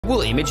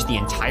will image the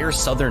entire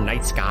southern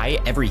night sky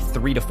every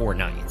 3 to 4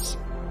 nights.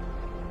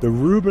 The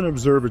Rubin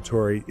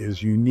Observatory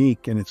is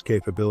unique in its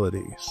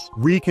capabilities.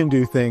 We can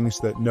do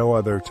things that no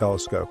other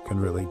telescope can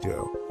really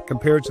do.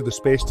 Compared to the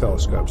space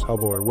telescopes,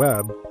 Hubble or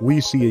Webb, we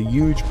see a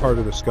huge part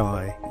of the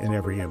sky in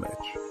every image.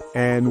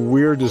 And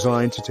we're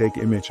designed to take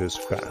images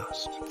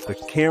fast. The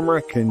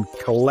camera can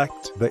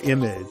collect the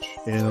image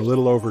in a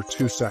little over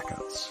 2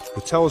 seconds.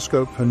 The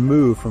telescope can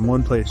move from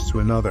one place to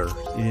another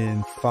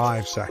in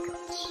 5 seconds.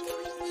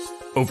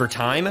 Over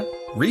time,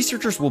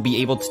 researchers will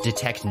be able to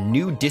detect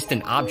new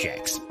distant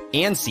objects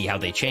and see how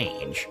they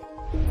change.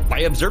 By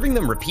observing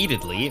them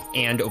repeatedly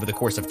and over the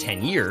course of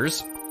 10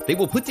 years, they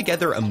will put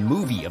together a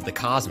movie of the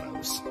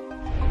cosmos.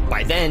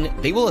 By then,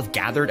 they will have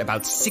gathered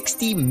about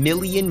 60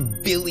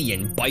 million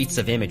billion bytes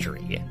of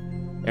imagery.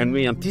 And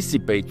we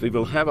anticipate we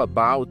will have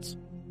about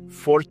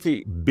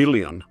 40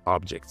 billion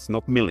objects,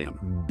 not million,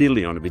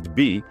 billion with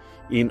B,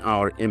 in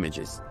our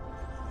images.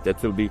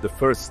 That will be the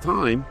first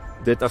time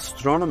that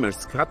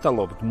astronomers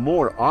cataloged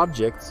more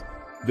objects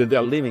than there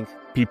are living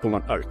people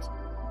on Earth.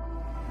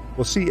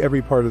 We'll see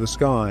every part of the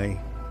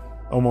sky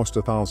almost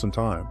 1,000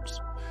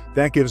 times.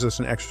 That gives us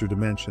an extra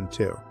dimension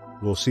too.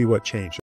 We'll see what changes.